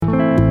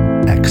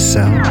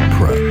Excel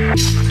Pro.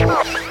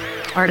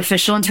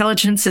 Artificial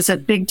intelligence is a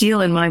big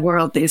deal in my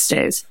world these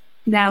days.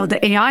 Now,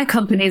 the AI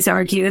companies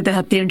argue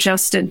that the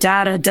ingested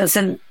data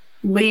doesn't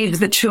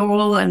leave the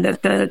tool and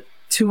that the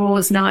tool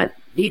is not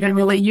even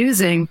really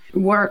using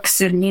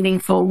works in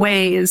meaningful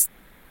ways.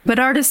 But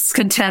artists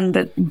contend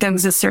that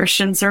those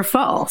assertions are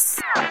false.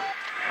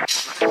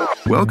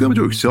 Welcome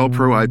to Excel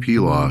Pro IP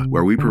Law,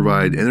 where we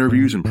provide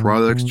interviews and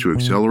products to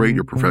accelerate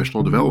your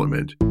professional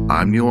development.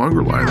 I'm Neil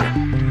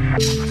Ungerleider.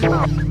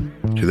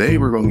 Today,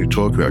 we're going to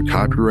talk about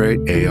copyright,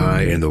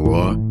 AI, and the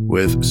law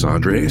with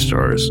Sandra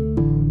Astars.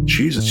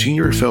 She's a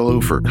senior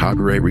fellow for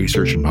copyright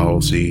research and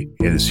policy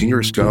and a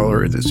senior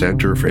scholar at the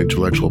Center for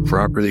Intellectual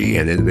Property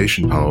and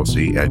Innovation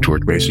Policy at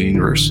George Mason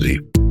University.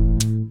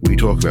 We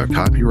talk about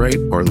copyright,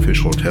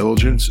 artificial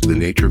intelligence, the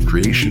nature of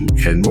creation,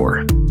 and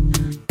more.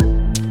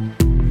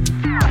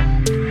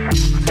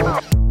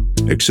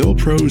 Excel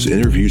Pro's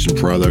interviews and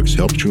products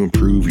help to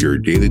improve your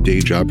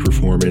day-to-day job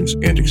performance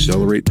and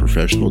accelerate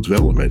professional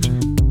development.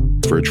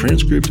 For a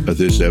transcript of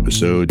this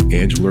episode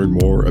and to learn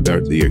more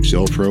about the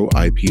Excel Pro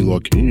IP Law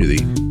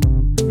community,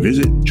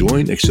 visit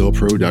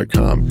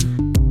joinexcelpro.com.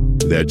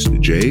 That's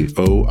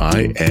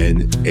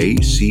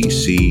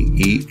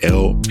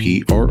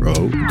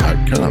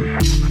joinAccelePro.com.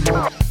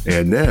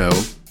 And now,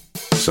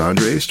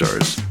 Sandra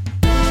Astars.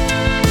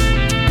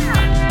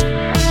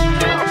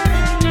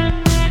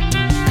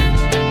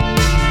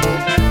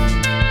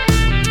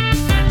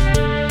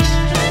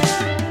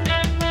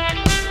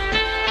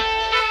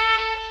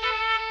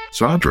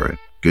 Sandra,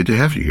 good to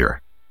have you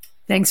here.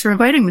 Thanks for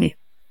inviting me.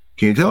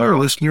 Can you tell our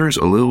listeners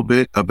a little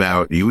bit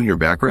about you and your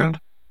background?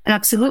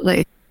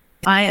 Absolutely.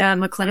 I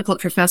am a clinical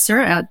professor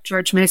at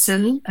George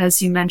Mason,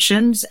 as you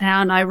mentioned,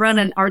 and I run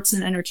an arts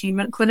and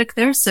entertainment clinic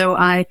there. So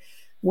I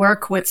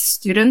work with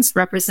students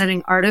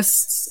representing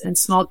artists and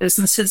small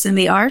businesses in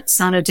the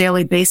arts on a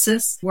daily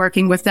basis,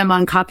 working with them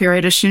on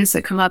copyright issues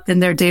that come up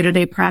in their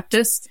day-to-day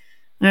practice.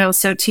 I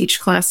also teach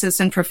classes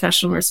in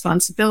professional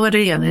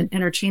responsibility and in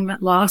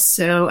entertainment law.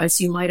 So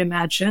as you might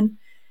imagine,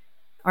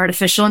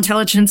 artificial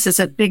intelligence is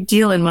a big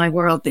deal in my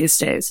world these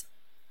days.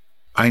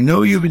 I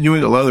know you've been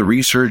doing a lot of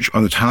research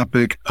on the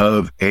topic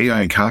of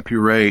AI and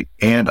copyright,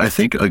 and I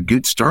think a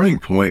good starting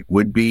point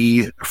would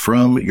be,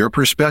 from your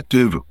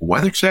perspective,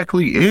 what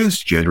exactly is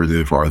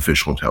generative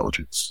artificial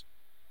intelligence?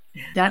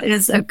 That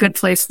is a good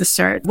place to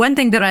start. One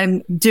thing that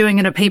I'm doing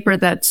in a paper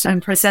that I'm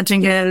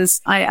presenting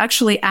is I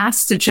actually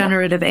asked a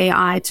generative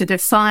AI to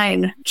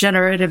define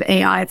generative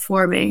AI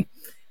for me.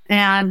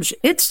 And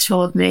it's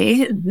told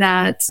me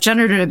that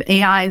generative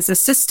AI is a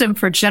system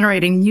for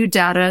generating new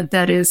data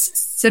that is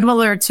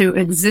similar to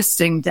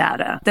existing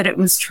data that it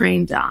was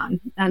trained on.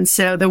 And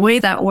so the way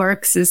that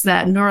works is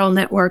that neural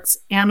networks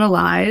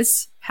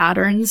analyze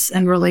patterns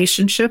and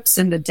relationships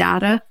in the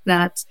data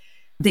that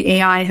the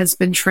AI has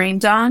been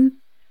trained on,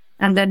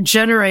 and then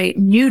generate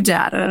new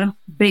data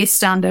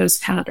based on those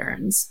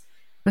patterns.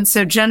 And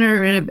so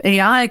generative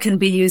AI can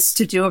be used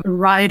to do a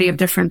variety of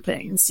different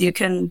things. You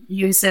can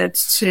use it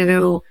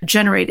to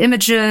generate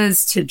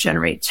images, to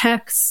generate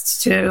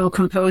text, to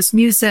compose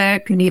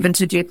music, and even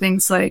to do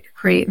things like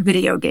create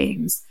video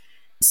games.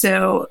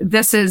 So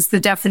this is the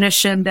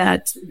definition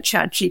that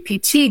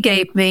ChatGPT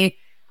gave me.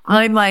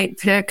 I might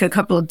pick a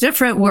couple of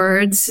different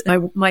words. I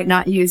might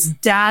not use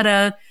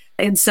data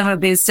in some of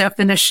these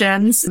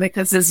definitions,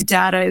 because this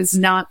data is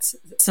not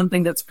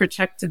something that's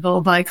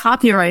protectable by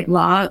copyright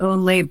law.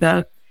 Only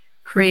the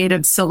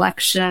creative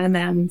selection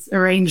and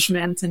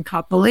arrangement and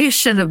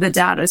compilation of the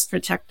data is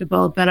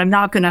protectable, but I'm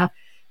not going to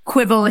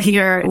quibble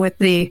here with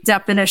the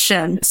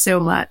definition so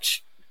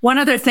much. One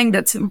other thing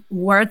that's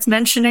worth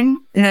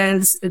mentioning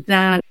is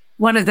that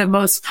one of the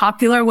most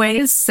popular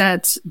ways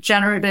that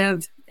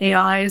generative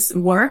AIs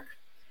work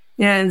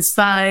is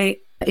by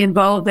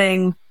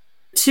involving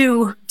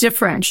two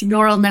different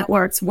neural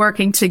networks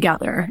working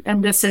together.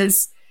 And this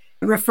is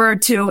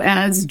referred to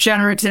as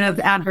generative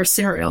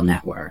adversarial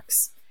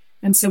networks.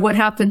 And so what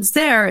happens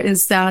there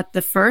is that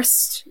the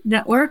first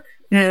network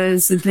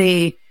is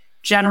the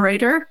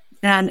generator,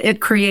 and it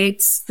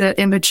creates the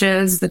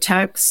images, the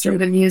text, or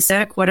the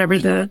music, whatever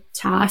the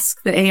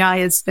task the AI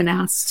has been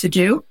asked to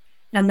do.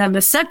 And then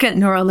the second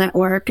neural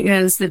network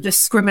is the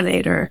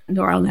discriminator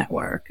neural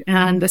network.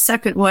 And the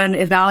second one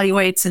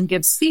evaluates and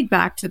gives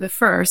feedback to the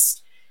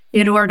first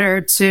in order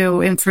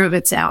to improve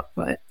its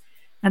output.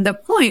 And the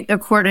point,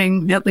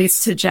 according at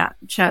least to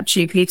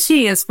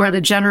ChatGPT, is for the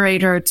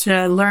generator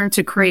to learn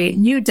to create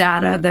new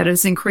data that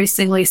is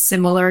increasingly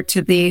similar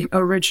to the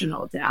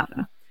original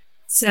data.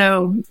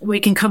 So we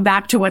can come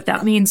back to what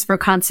that means for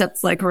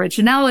concepts like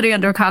originality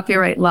under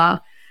copyright law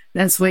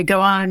as we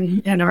go on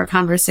in our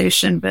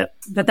conversation, but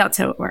that's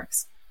how it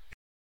works.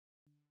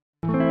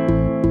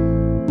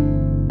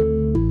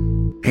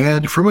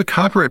 And from a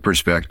copyright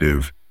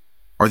perspective,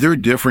 are there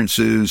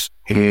differences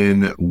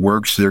in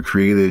works that are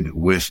created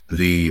with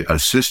the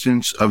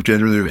assistance of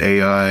generative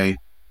AI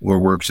or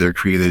works that are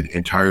created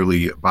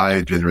entirely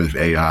by generative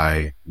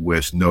AI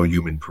with no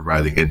human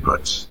providing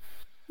inputs?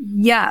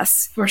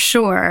 Yes, for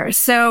sure.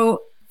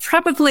 So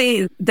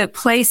Probably the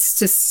place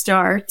to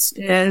start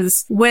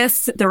is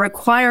with the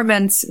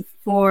requirements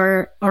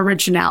for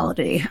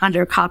originality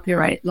under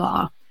copyright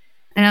law.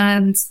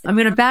 And I'm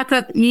going to back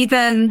up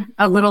even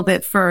a little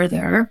bit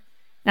further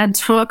and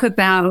talk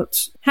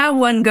about how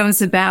one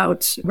goes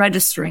about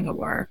registering a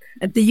work.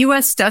 The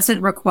U.S.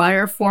 doesn't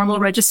require formal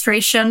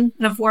registration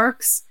of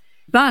works,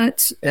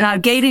 but a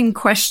gating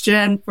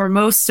question for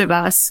most of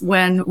us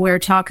when we're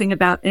talking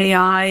about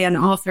AI and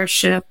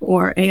authorship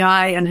or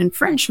AI and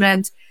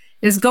infringement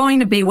is going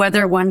to be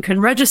whether one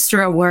can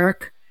register a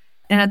work,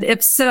 and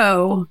if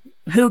so,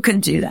 who can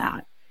do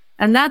that?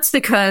 And that's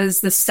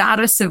because the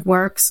status of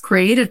works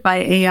created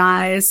by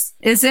AIs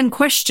is in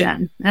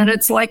question, and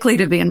it's likely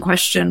to be in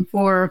question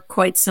for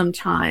quite some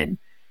time.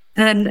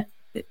 And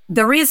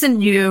the reason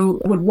you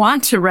would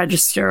want to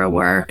register a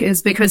work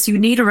is because you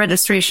need a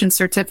registration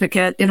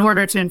certificate in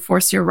order to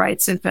enforce your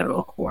rights in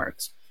federal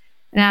court.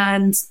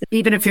 And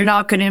even if you're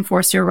not going to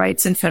enforce your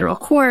rights in federal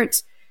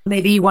court,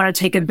 maybe you want to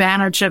take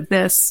advantage of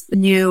this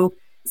new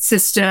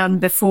system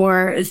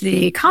before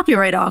the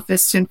Copyright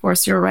Office to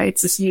enforce your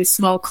rights, this new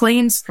small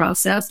claims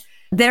process.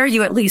 There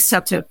you at least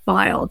have to have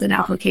filed an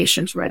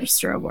application to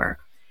register a work.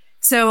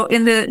 So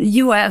in the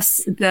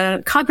U.S.,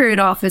 the Copyright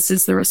Office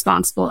is the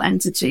responsible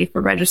entity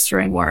for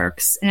registering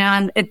works,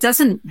 and it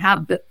doesn't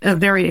have a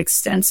very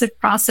extensive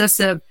process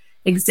of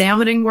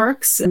examining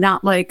works,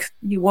 not like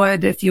you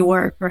would if you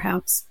were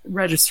perhaps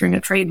registering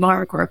a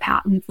trademark or a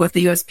patent with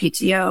the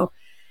USPTO.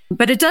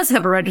 But it does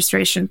have a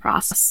registration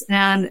process.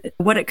 And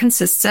what it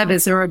consists of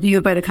is a review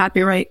by the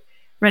copyright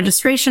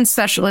registration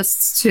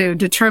specialists to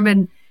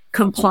determine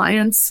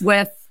compliance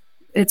with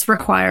its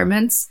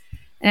requirements.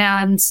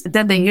 And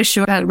then they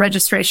issue a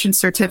registration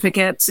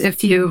certificate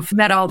if you've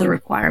met all the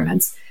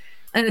requirements.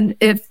 And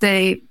if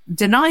they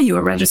deny you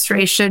a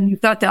registration,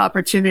 you've got the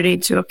opportunity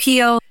to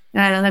appeal.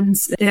 And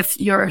if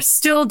you're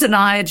still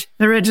denied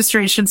the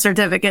registration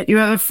certificate, you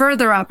have a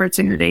further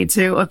opportunity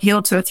to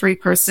appeal to a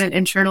 3-person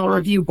internal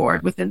review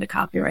board within the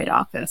Copyright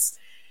Office.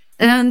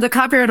 And the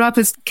Copyright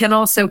Office can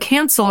also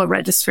cancel a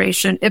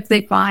registration if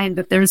they find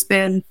that there's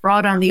been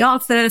fraud on the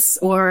office,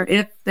 or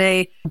if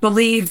they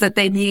believe that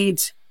they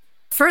need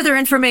further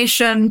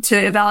information to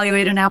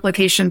evaluate an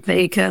application.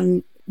 They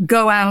can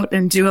go out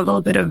and do a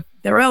little bit of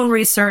their own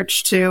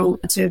research to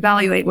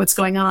evaluate what's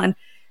going on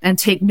and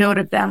take note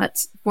of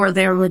that for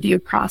their review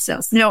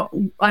process. Now,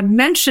 I'm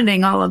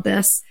mentioning all of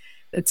this.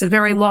 It's a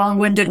very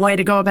long-winded way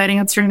to go about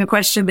answering the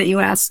question that you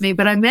asked me,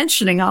 but I'm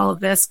mentioning all of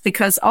this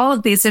because all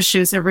of these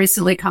issues have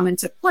recently come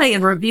into play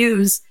in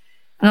reviews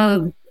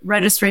of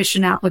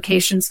registration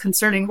applications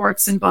concerning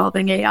works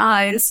involving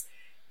AIs.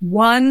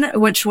 One,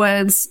 which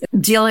was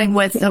dealing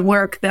with a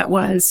work that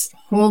was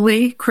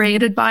wholly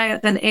created by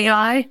an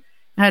AI,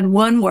 and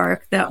one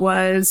work that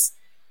was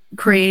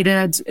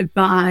created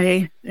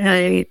by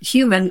a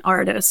human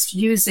artist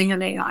using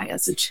an AI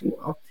as a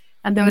tool.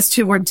 And those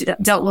two were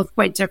dealt with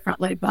quite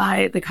differently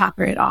by the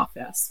Copyright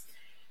Office.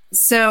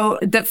 So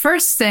the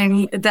first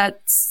thing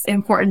that's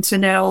important to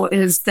know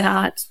is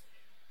that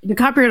the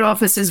Copyright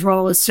Office's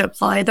role is to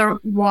apply the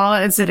law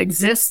as it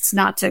exists,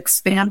 not to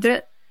expand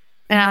it.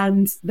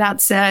 And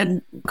that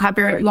said,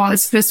 copyright law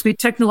is supposed to be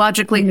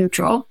technologically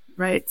neutral,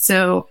 right?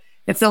 So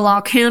if the law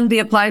can be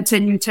applied to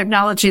new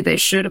technology, they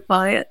should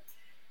apply it.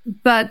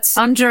 But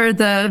under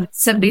the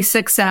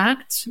 76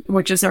 Act,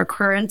 which is our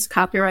current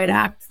Copyright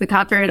Act, the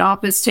Copyright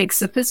Office takes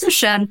the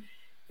position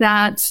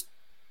that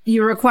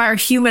you require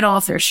human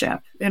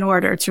authorship in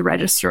order to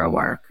register a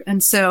work.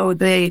 And so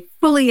the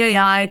fully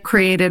AI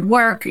created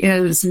work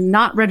is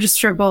not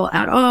registrable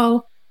at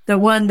all. The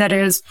one that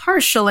is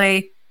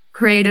partially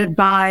created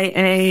by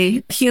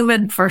a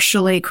human,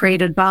 partially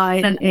created by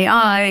an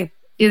AI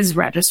is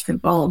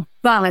registrable.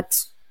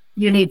 But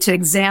you need to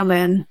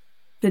examine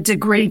the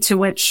degree to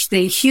which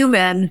the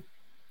human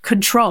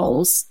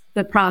controls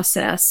the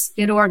process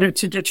in order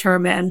to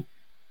determine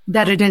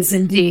that it is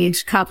indeed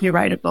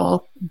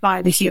copyrightable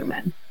by the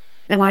human.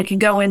 And I can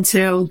go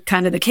into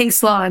kind of the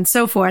case law and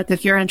so forth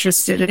if you're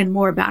interested in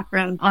more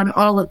background on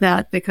all of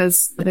that,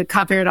 because the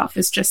Copyright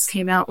Office just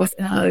came out with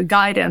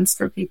guidance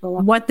for people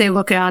on what they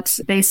look at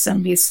based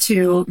on these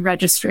two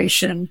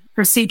registration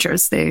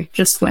procedures they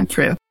just went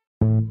through.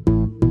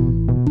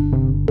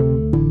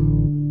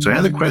 So I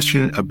had a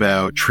question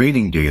about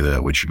training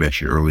data, which you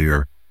mentioned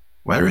earlier.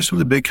 What are some of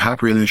the big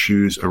copyright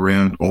issues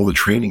around all the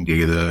training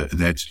data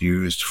that's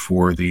used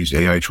for these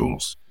AI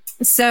tools?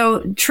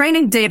 So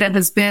training data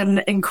has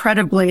been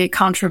incredibly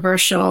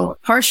controversial,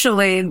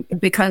 partially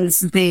because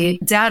the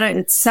data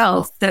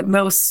itself that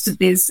most of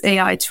these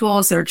AI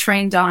tools are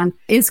trained on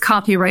is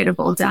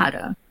copyrightable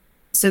data.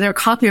 So they're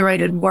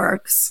copyrighted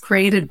works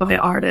created by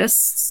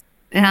artists.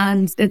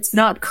 And it's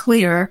not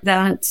clear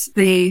that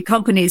the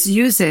companies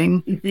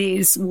using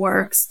these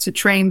works to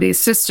train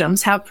these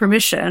systems have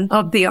permission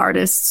of the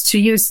artists to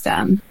use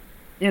them.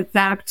 In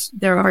fact,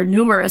 there are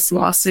numerous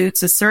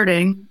lawsuits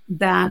asserting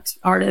that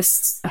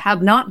artists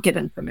have not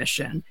given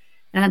permission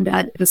and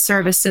that the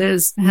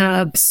services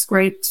have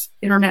scraped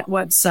internet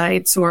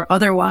websites or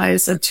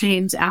otherwise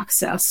obtained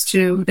access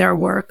to their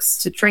works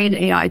to train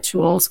AI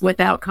tools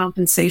without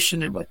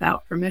compensation and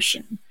without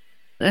permission.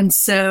 And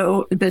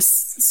so this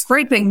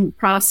scraping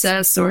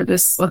process or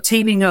this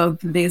obtaining of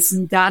these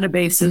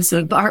databases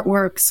of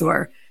artworks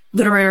or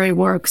literary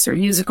works or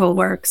musical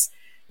works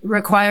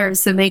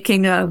requires the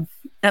making of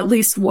at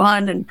least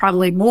one and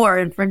probably more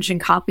infringing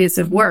copies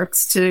of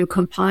works to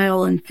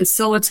compile and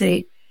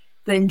facilitate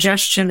the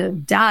ingestion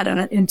of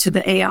data into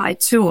the AI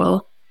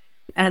tool.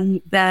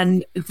 And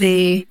then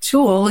the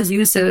tool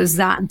uses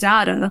that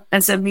data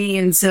as a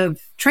means of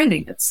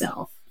training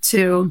itself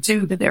to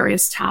do the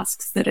various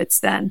tasks that it's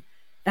then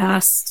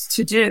asked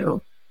to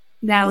do.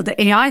 Now, the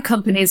AI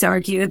companies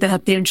argue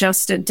that the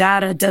ingested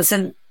data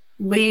doesn't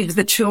leave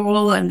the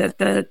tool and that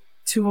the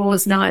tool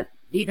is not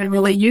even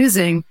really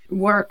using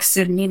works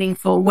in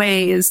meaningful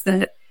ways,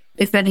 that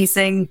if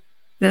anything,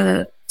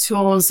 the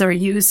tools are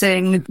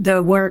using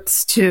the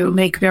works to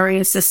make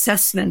various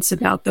assessments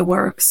about the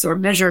works or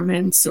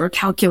measurements or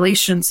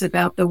calculations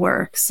about the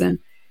works, and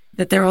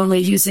that they're only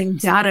using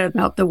data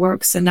about the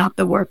works and not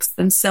the works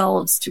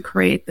themselves to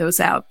create those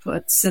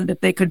outputs, and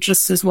that they could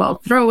just as well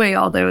throw away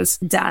all those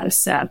data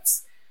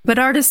sets. But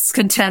artists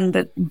contend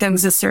that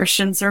those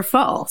assertions are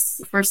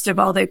false. First of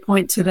all, they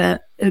point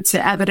to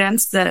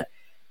evidence that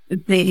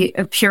the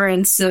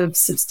appearance of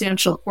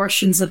substantial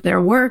portions of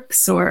their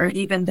works or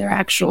even their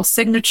actual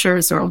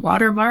signatures or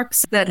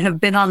watermarks that have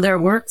been on their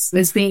works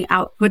is being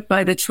output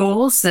by the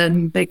tools.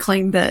 And they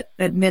claim that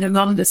at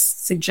minimum, this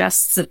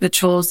suggests that the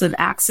tools have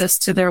access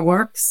to their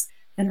works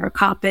and are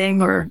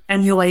copying or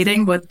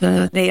emulating what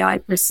the AI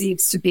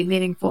perceives to be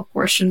meaningful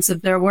portions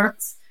of their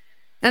works.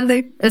 And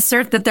they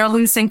assert that they're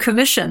losing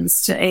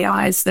commissions to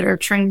AIs that are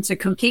trained to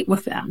compete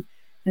with them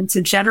and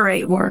to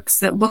generate works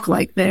that look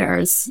like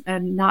theirs,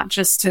 and not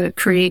just to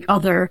create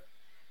other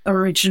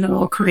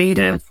original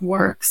creative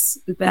works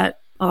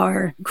that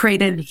are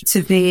created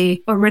to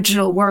be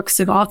original works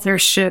of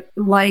authorship,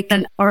 like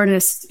an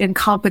artist in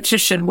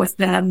competition with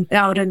them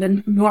out in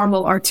a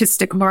normal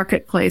artistic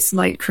marketplace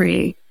might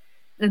create.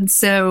 And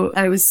so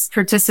I was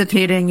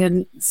participating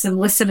in some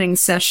listening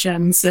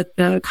sessions at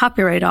the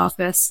Copyright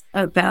Office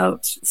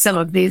about some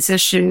of these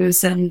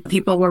issues, and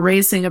people were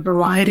raising a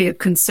variety of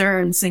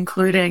concerns,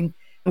 including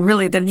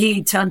really the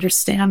need to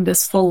understand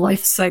this full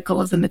life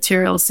cycle of the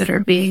materials that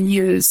are being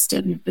used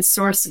and the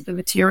source of the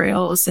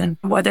materials and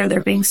whether they're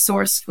being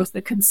sourced with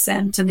the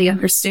consent and the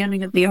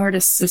understanding of the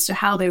artists as to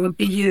how they would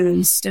be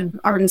used. And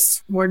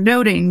artists were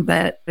noting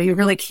that you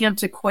really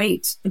can't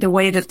equate the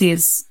way that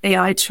these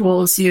AI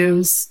tools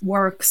use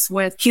works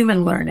with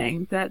human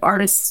learning, that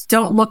artists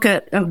don't look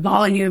at a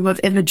volume of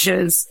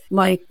images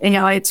like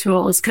AI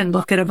tools can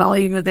look at a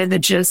volume of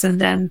images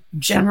and then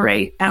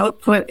generate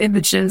output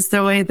images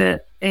the way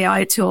that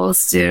AI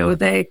tools do.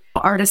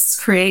 Artists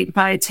create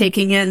by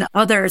taking in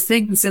other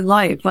things in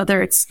life,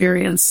 other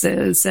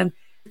experiences, and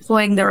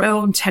employing their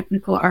own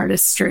technical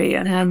artistry,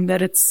 and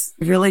that it's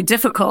really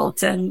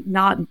difficult and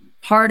not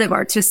part of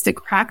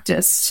artistic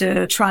practice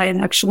to try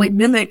and actually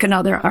mimic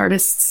another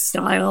artist's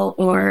style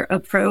or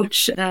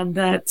approach. And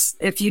that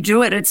if you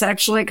do it, it's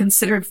actually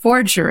considered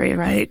forgery,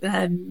 right?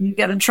 And you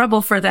get in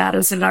trouble for that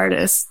as an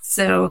artist.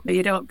 So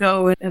you don't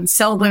go and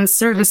sell those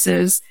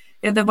services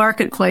in the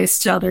marketplace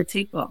to other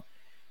people.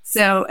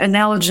 So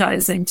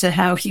analogizing to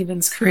how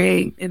humans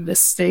create in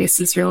this space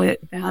is really a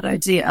bad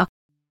idea.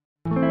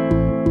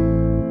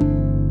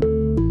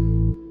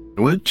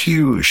 I want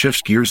to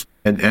shift gears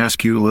and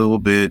ask you a little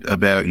bit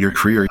about your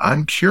career.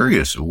 I'm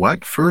curious,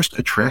 what first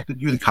attracted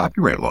you to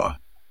copyright law?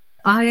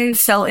 I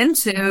fell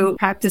into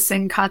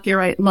practicing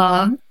copyright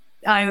law.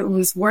 I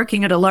was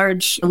working at a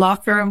large law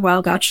firm,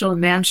 Weil, Gotshal &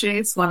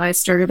 Manges, when I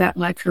started out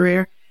my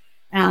career,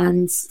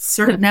 and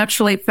sort of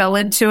naturally fell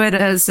into it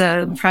as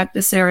a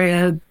practice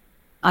area.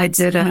 I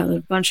did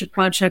a bunch of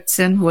projects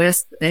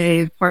with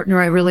a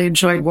partner I really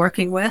enjoyed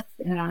working with.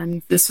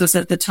 And this was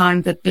at the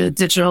time that the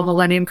Digital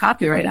Millennium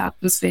Copyright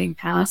Act was being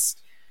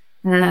passed.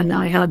 And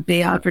I had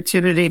the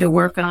opportunity to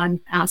work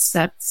on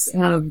aspects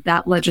of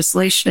that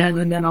legislation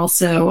and then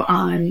also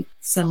on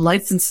some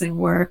licensing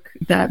work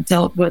that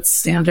dealt with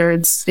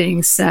standards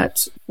being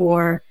set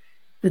for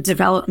the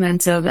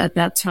development of, at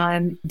that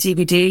time,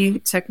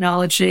 DVD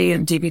technology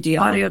and DVD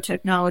audio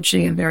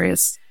technology and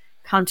various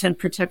content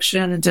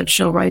protection and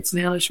digital rights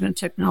management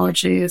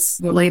technologies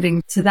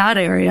relating to that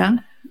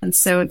area. And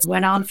so it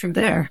went on from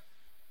there.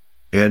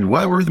 And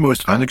what were the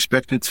most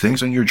unexpected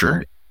things on your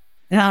journey?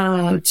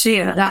 Not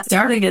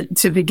starting it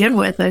to begin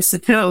with, I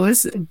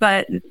suppose.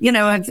 But,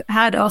 I've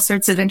had all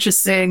sorts of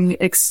interesting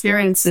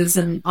experiences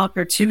and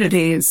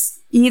opportunities.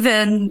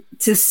 Even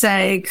to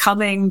say,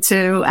 coming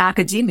to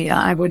academia,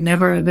 I would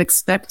never have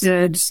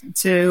expected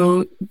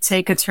to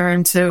take a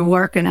turn to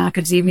work in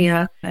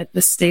academia at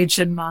this stage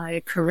in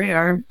my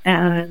career.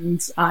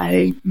 And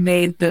I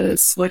made the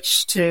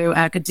switch to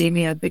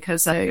academia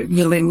because I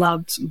really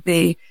loved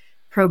the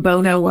pro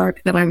bono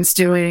work that I was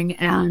doing.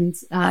 And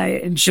I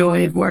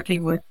enjoyed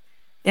working with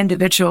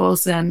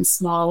individuals and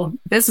small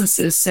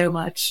businesses so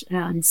much,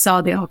 and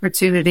saw the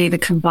opportunity to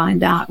combine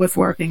that with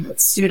working with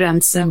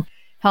students and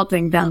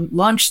helping them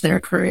launch their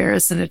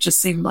careers. And it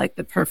just seemed like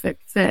the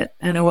perfect fit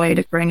and a way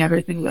to bring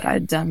everything that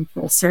I'd done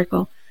full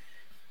circle.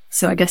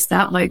 So I guess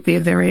that might be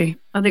a very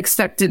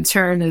unexpected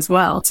turn as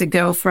well, to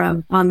go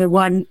from, on the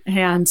one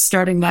hand,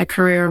 starting my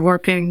career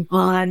working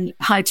on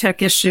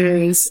high-tech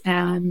issues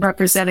and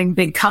representing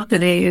big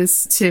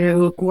companies,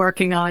 to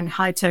working on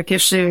high-tech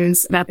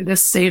issues at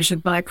this stage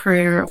of my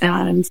career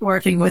and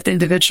working with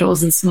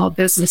individuals and small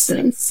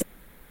businesses.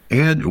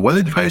 And what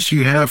advice do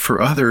you have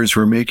for others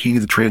who are making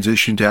the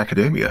transition to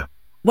academia?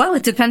 Well,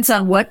 it depends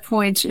on what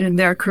point in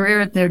their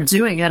career they're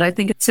doing it. I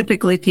think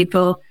typically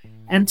people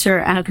enter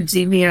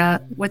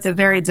academia with a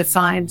very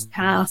defined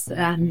path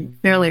and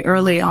fairly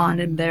early on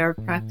in their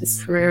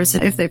practice careers.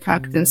 If they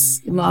practice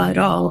law at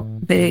all,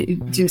 they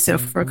do so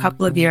for a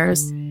couple of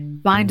years.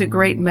 Find a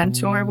great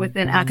mentor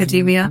within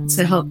academia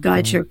to help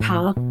guide your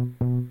path.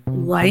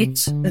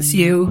 Write a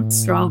few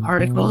strong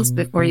articles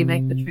before you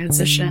make the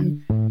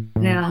transition,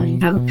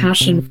 and have a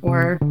passion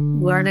for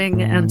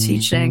learning and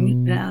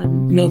teaching,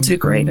 and you'll do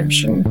great, I'm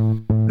sure.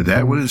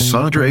 That was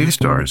Sandra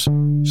Aistars.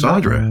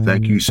 Sandra,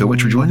 thank you so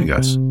much for joining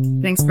us.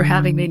 Thanks for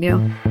having me, Neil.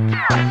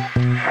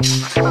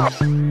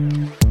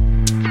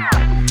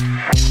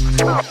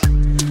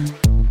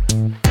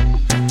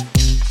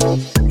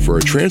 For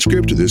a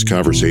transcript of this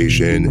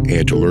conversation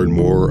and to learn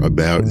more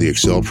about the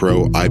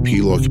ExcelPro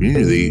IP Law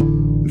community,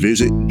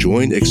 visit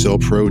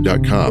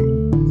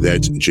joinexcelpro.com.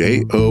 That's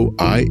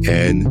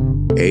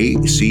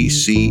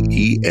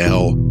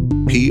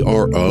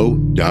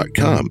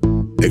joinaccellpro.com.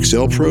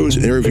 ExcelPro's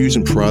interviews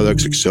and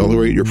products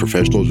accelerate your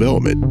professional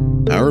development.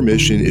 Our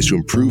mission is to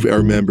improve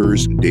our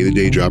members'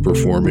 day-to-day job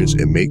performance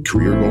and make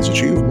career goals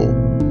achievable.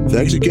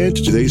 Thanks again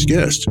to today's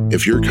guest.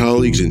 If your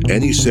colleagues in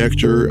any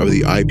sector of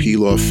the IP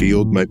law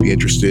field might be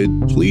interested,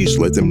 please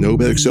let them know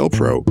about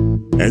ExcelPro.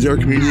 As our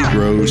community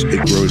grows,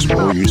 it grows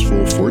more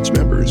useful for its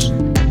members.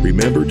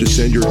 Remember to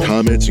send your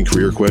comments and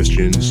career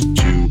questions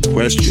to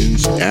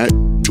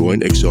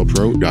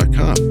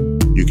questions@joinexcelpro.com.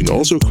 You can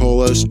also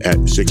call us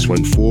at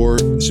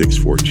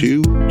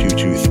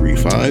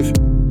 614-642-2235.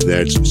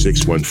 That's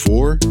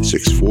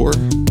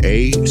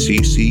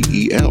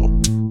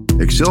 614-64-ACCEL.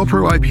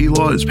 ExcelPro IP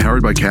Law is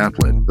powered by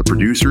Kaplan. The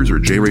producers are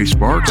J. Ray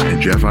Sparks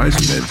and Jeff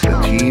Eisenman. The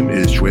team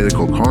is Shweta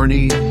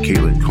Kulkarni,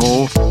 Caitlin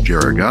Cole,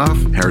 Jared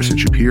Goff, Harrison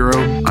Shapiro,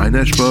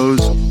 Inesh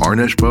Bose,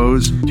 Arnesh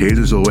Bose,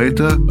 Teza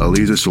Zoleta,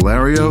 Aliza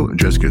Solario,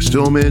 Jessica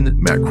Stillman,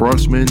 Matt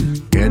Crossman,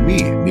 and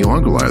me, Neil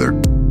Ungerleider.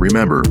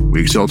 Remember,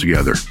 we excel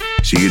together.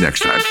 See you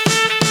next time.